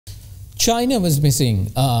China was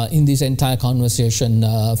missing in this entire conversation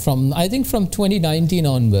I think from 2019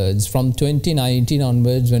 onwards. From 2019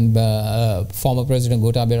 onwards, when former President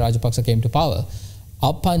Gotabaya Rajapaksa came to power,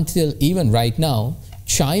 up until even right now,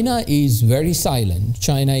 China is very silent.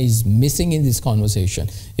 China is missing in this conversation.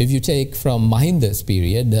 If you take from Mahinda's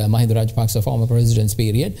period, Mahinda Rajapaksa, former president's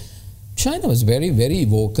period, China was very, very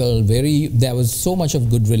vocal, there was so much of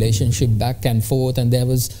good relationship back and forth, and there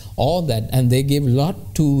was all that, and they gave a lot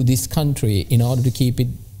to this country in order to keep it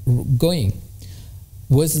going.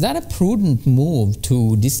 Was that a prudent move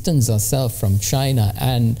to distance ourselves from China,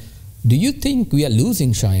 and do you think we are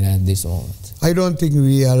losing China at this moment? I don't think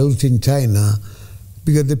we are losing China,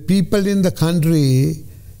 because the people in the country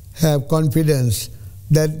have confidence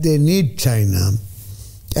that they need China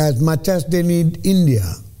as much as they need India.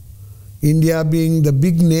 India being the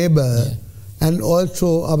big neighbor, yeah, and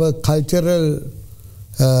also our cultural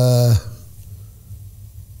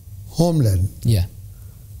homeland. Yeah.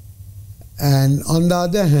 And on the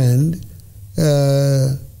other hand,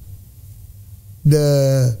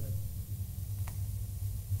 the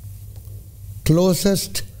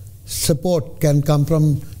closest support can come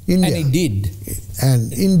from India. And it did.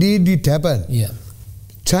 And indeed it happened. Yeah.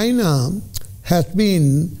 China has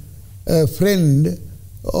been a friend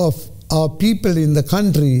of our people in the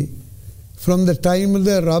country from the time of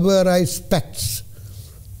the rubberized pacts.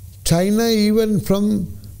 China, even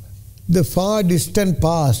from the far distant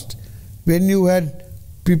past, when you had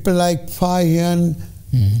people like Mahieash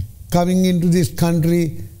coming into this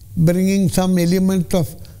country, bringing some element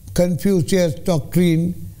of Confucius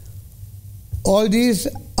doctrine, all these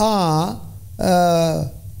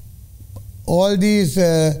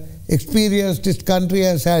experience this country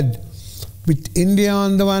has had, with India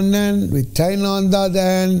on the one hand, with China on the other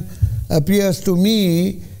hand, appears to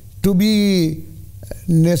me to be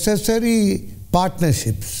necessary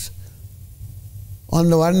partnerships. On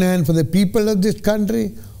the one hand for the people of this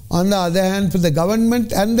country, on the other hand for the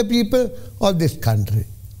government and the people of this country.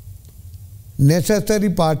 Necessary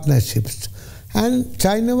partnerships. And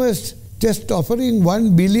China was just offering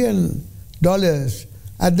 $1 billion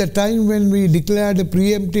at the time when we declared a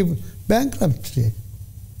preemptive bankruptcy.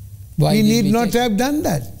 We need not have done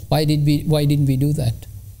that. Why didn't we do that?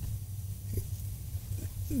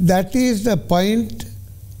 That is the point.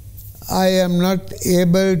 I am not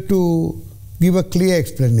able to give a clear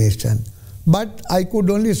explanation. But I could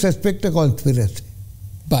only suspect a conspiracy.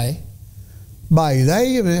 By? By the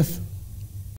IMF.